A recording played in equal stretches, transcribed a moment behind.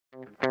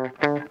Michael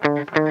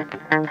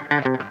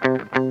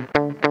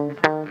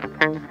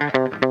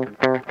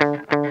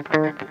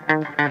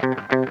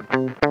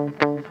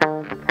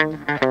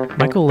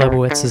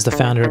Lebowitz is the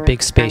founder of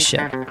Big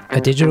Spaceship, a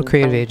digital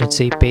creative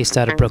agency based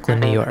out of Brooklyn,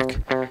 New York.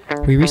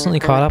 We recently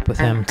caught up with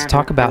him to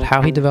talk about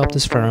how he developed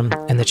his firm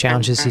and the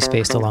challenges he's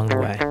faced along the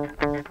way.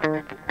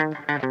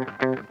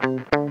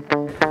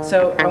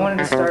 So I wanted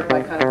to start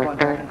by kind of going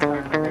back in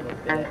time a little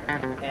bit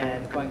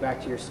and going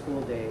back to your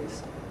school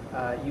days.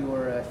 You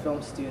were a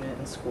film student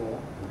in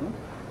school,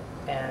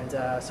 and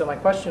so my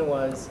question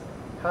was,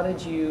 how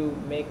did you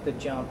make the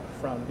jump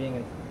from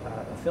being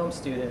a film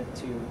student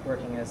to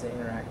working as an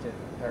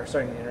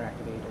starting an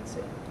interactive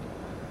agency?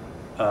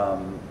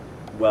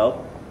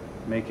 Well,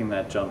 making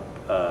that jump,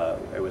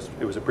 it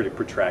was a pretty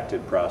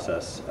protracted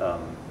process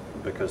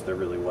because there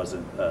really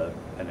wasn't an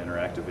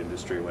interactive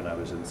industry when I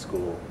was in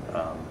school.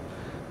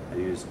 I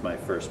used my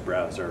first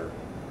browser,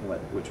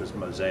 which was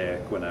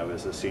Mosaic, when I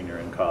was a senior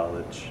in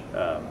college.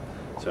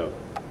 So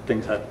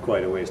things had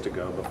quite a ways to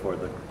go before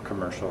the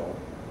commercial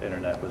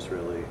internet was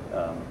really,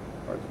 or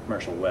the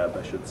commercial web,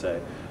 I should say,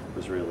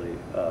 was really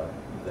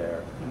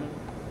there.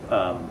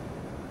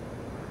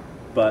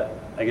 But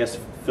I guess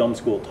film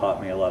school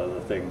taught me a lot of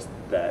the things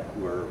that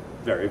were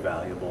very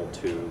valuable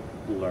to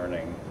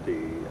learning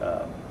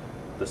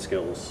the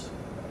skills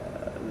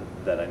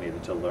that I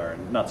needed to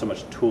learn. Not so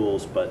much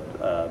tools, but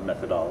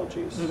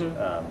methodologies.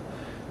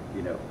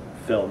 You know,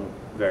 film,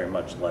 very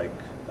much like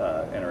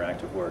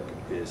interactive work,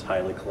 is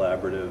highly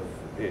collaborative.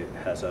 It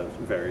has a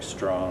very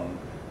strong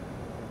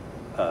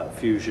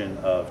fusion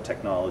of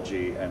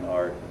technology and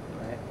art.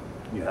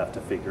 You have to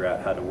figure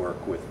out how to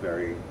work with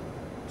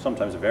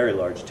sometimes very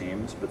large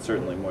teams, but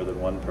certainly more than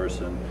one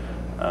person,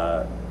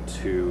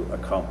 to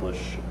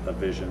accomplish a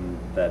vision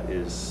that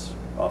is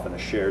often a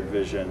shared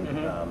vision, you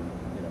know,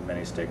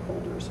 many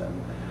stakeholders.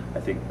 And I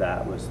think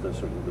that was the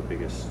sort of the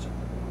biggest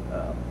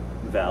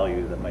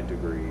value that my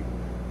degree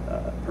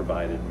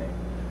provided me.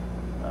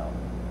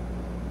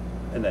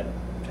 And then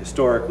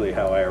historically,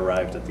 how I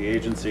arrived at the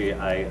agency,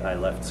 I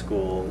left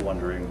school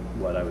wondering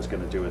what I was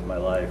going to do with my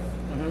life.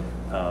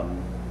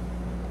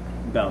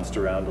 Bounced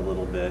around a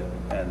little bit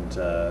and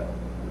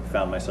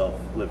found myself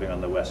living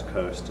on the West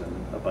Coast,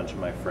 and a bunch of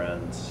my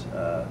friends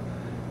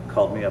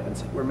called me up and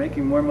said, "We're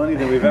making more money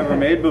than we've ever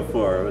made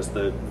before." It was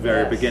the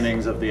very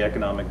beginnings of the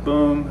economic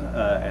boom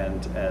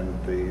and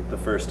the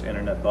first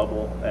internet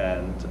bubble,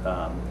 and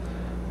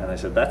I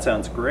said, "That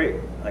sounds great.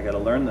 I got to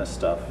learn this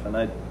stuff." And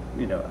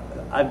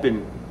I've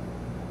been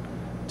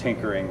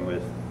tinkering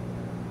with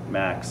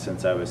Macs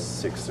since I was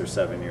 6 or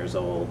 7 years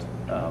old.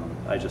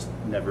 I just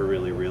never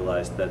really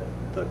realized that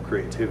the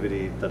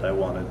creativity that I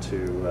wanted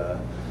to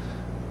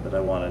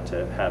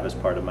have as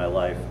part of my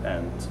life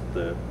and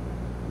the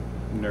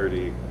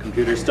nerdy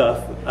computer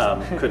stuff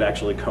could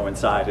actually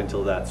coincide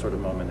until that sort of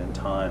moment in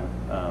time.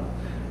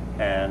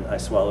 And I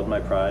swallowed my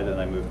pride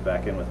and I moved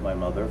back in with my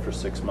mother for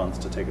 6 months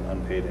to take an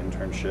unpaid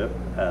internship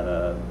at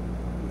a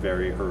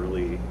very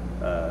early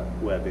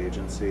web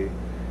agency.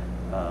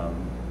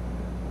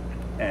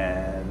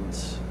 And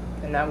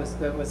that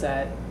was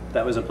at?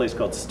 That was a place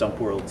called Stump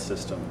World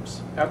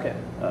Systems. Okay.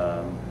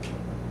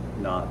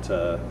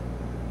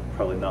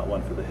 Probably not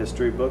one for the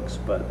history books,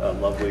 but a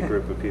lovely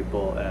group of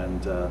people,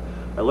 and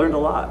I learned a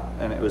lot,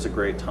 and it was a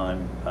great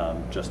time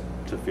just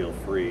to feel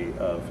free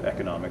of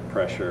economic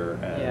pressure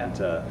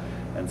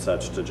and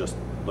such, to just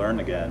learn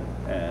again,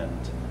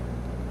 and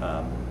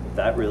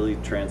that really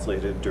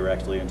translated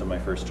directly into my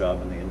first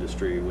job in the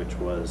industry, which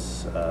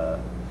was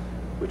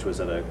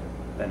at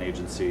an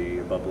agency,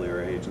 a bubble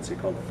era agency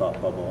called the Thought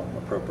Bubble,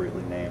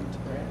 appropriately named.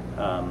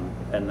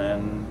 And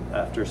then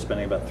after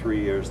spending about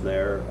 3 years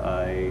there,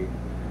 I,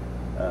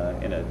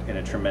 in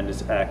a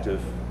tremendous act of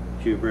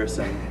hubris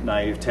and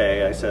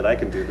naivete, I said, I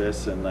can do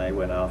this, and I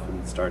went off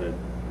and started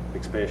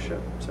Big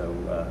Spaceship. So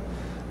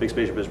Big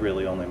Spaceship is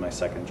really only my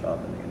second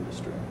job in the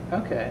industry.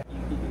 Okay.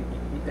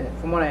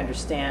 From what I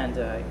understand,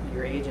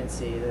 your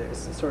agency,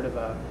 there's sort of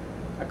a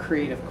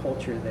creative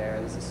culture there.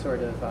 This is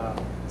sort of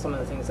some of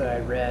the things that I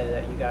read,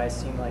 that you guys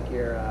seem like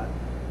you're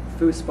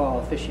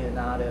foosball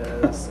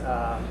aficionados.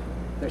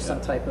 There's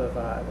some type of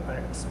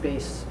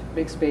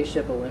Big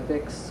Spaceship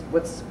Olympics.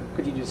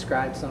 Could you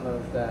describe some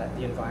of the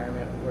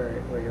environment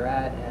where you're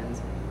at and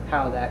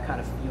how that kind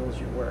of fuels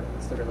your work?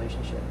 What's the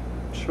relationship?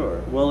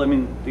 Sure. Well, I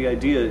mean, the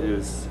idea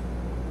is,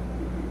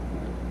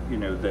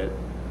 that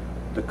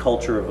the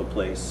culture of a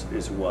place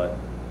is what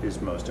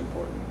is most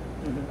important.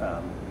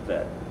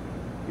 That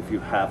if you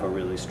have a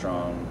really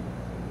strong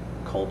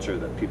culture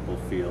that people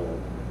feel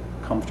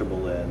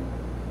comfortable in,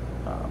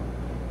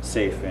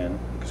 safe in,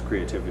 because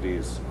creativity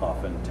is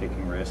often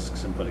taking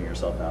risks and putting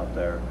yourself out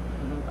there,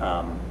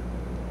 and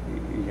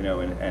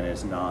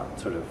is not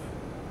sort of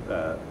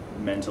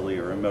mentally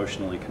or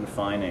emotionally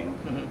confining,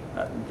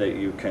 that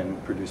you can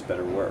produce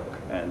better work,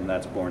 and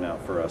that's borne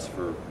out for us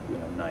for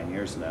 9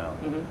 years now.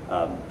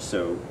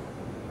 So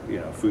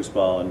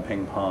foosball and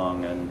ping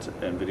pong and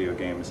video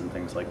games and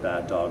things like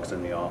that, dogs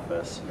in the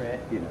office. Right.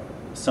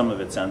 Some of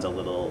it sounds a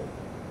little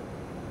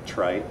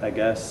trite, I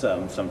guess.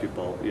 Some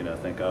people,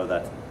 think, oh,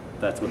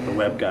 that's what the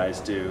web guys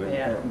do.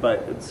 Yeah. But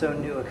it's so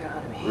new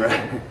economy.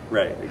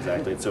 Right,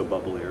 exactly. It's so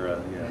bubble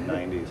era,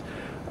 90s.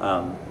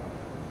 I'm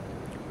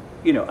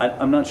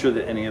not sure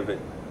that any of it,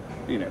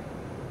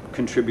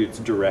 contributes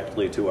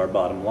directly to our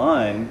bottom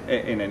line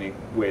in any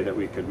way that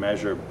we could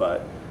measure,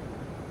 but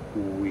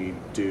we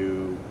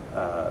do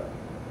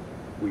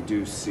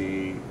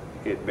see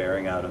it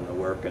bearing out in the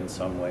work in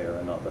some way or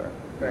another.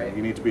 Right.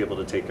 You need to be able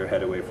to take your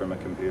head away from a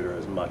computer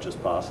as much as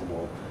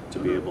possible to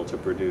be able to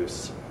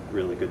produce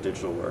really good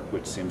digital work,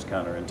 which seems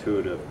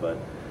counterintuitive, but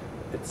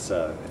it's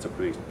a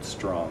pretty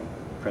strong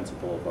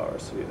principle of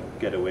ours.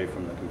 Get away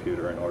from the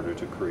computer in order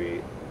to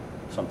create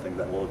something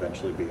that will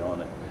eventually be on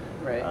it.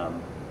 Right.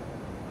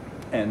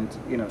 And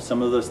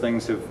some of those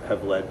things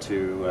have led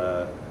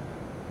to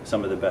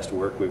some of the best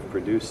work we've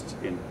produced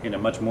in a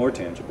much more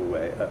tangible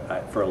way.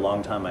 For a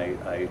long time,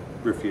 I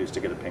refused to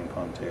get a ping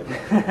pong table.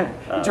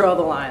 You draw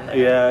the line there.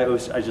 Yeah,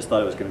 I just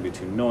thought it was going to be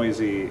too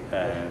noisy,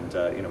 and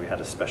we had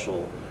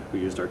we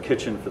used our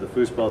kitchen for the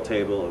foosball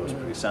table. It was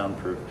pretty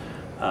soundproof,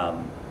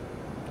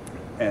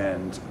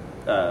 and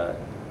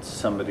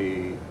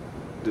somebody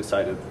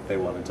decided that they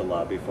wanted to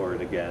lobby for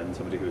it again.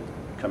 Somebody who had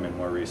come in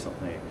more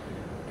recently,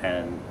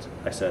 and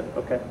I said,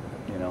 okay.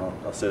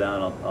 I'll sit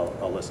down,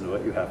 I'll listen to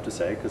what you have to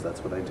say, because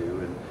that's what I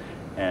do.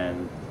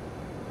 And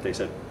they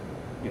said,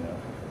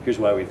 here's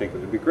why we think it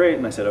would be great.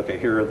 And I said, okay,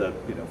 here are the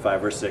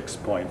 5 or 6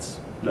 points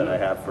that I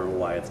have for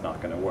why it's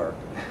not going to work.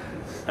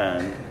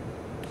 And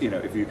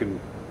if you can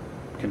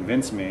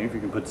convince me, if you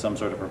can put some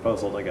sort of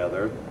proposal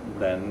together,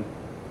 then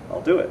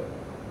I'll do it.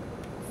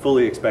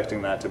 Fully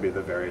expecting that to be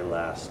the very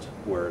last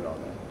word on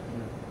it.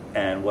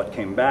 And what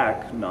came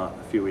back, not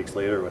a few weeks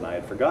later when I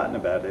had forgotten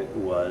about it,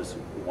 was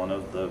one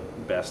of the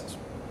best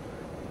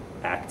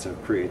acts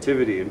of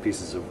creativity and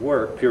pieces of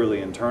work,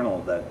 purely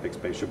internal, that Big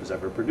Spaceship has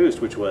ever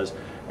produced, which was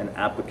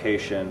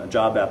a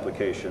job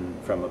application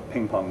from a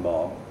ping pong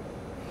ball,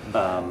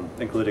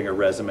 including a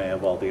resume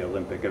of all the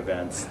Olympic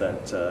events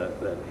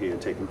that he had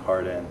taken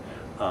part in,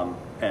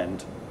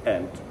 and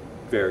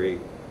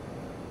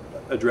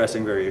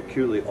addressing very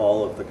acutely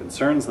all of the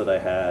concerns that I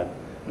had,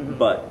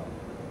 but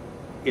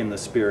in the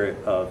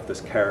spirit of this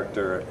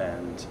character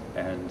and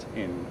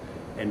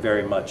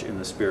very much in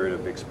the spirit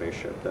of Big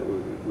Spaceship, that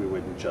we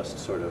wouldn't just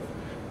sort of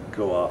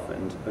go off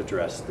and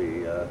address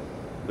the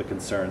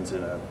concerns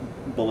in a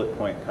bullet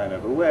point kind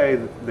of a way.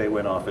 They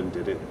went off and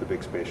did it the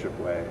Big Spaceship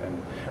way,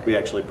 and we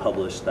actually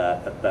published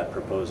that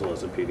proposal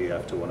as a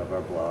PDF to one of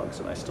our blogs,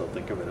 and I still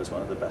think of it as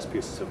one of the best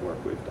pieces of work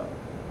we've done.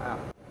 Wow.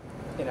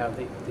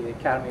 The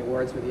Academy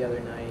Awards were the other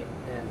night,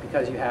 and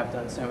because you have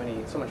done so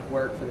much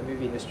work for the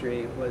movie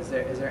industry, is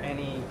there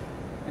any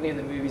of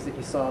the movies that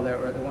you saw that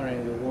were one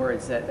of the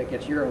awards that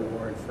gets your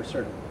award for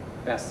sort of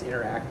best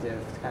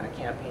interactive kind of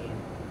campaign?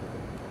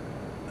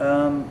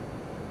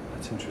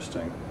 That's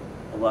interesting.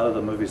 A lot of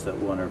the movies that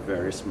won are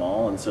very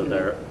small, and so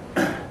their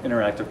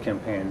interactive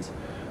campaigns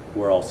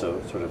were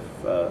also sort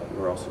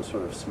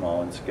of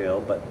small in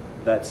scale. But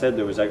that said,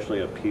 there was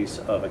actually a piece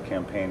of a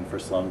campaign for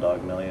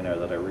Slumdog Millionaire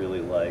that I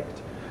really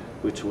liked,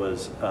 which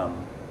was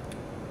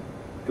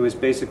it was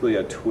basically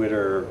a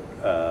Twitter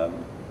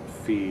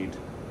feed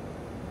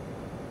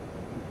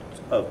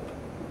of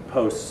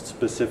posts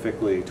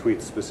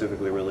tweets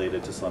specifically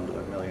related to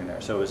Slumdog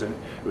Millionaire. So it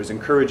was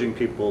encouraging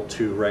people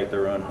to write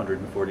their own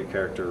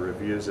 140-character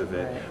reviews of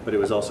it, right. But it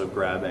was also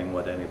grabbing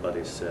what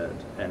anybody said,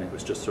 and it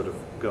was just sort of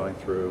going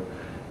through.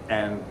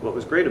 And what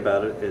was great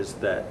about it is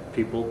that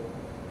people,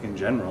 in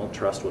general,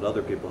 trust what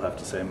other people have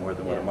to say more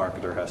than what a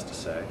marketer has to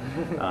say.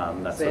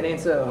 Say it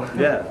ain't so.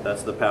 Yeah,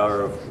 that's the power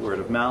of word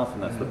of mouth,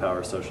 and that's the power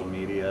of social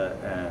media,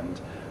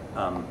 and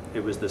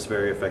it was this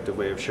very effective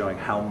way of showing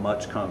how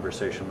much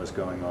conversation was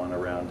going on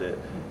around it.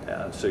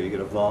 So you get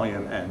a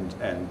volume,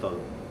 and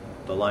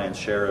the lion's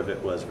share of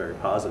it was very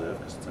positive,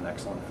 because it's an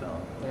excellent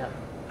film. Yeah.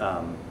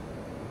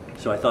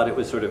 So I thought it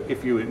was sort of,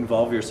 if you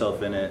involve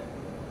yourself in it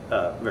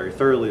very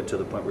thoroughly to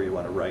the point where you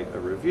want to write a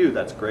review,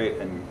 that's great,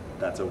 and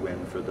that's a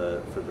win for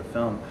the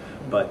film.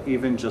 But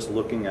even just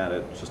looking at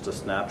it, just a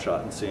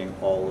snapshot, and seeing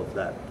all of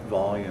that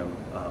volume,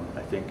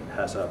 I think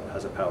has a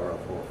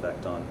powerful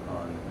effect on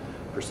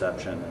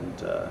perception, and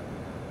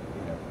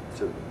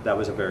so that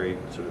was a very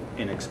sort of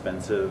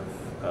inexpensive,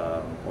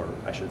 or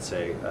I should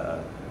say,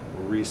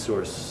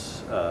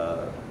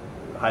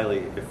 highly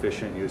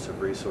efficient use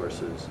of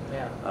resources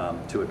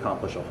to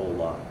accomplish a whole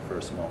lot for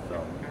a small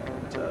film,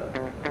 and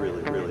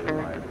really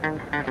admired it.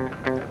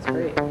 That's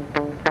great.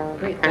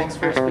 Great, thanks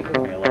for speaking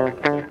with me. A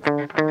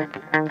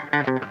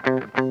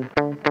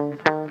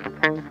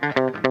lot.